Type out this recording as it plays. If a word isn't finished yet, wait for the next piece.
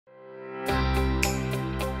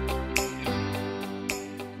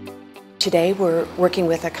Today we're working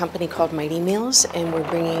with a company called Mighty Meals, and we're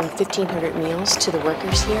bringing 1,500 meals to the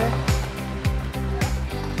workers here.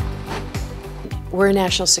 We're a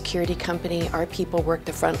national security company. Our people work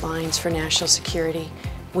the front lines for national security.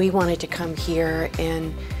 We wanted to come here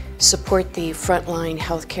and support the frontline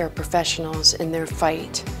healthcare professionals in their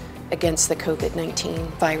fight against the COVID-19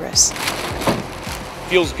 virus.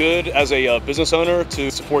 Feels good as a business owner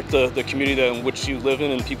to support the community in which you live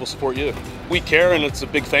in and people support you. We care, and it's a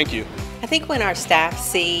big thank you. I think when our staff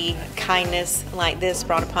see kindness like this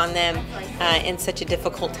brought upon them in such a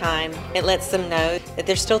difficult time, it lets them know that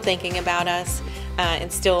they're still thinking about us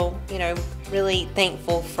and still, really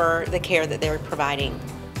thankful for the care that they're providing.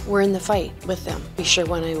 We're in the fight with them. We sure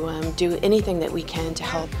want to do anything that we can to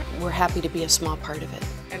help. We're happy to be a small part of it.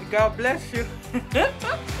 And God bless you.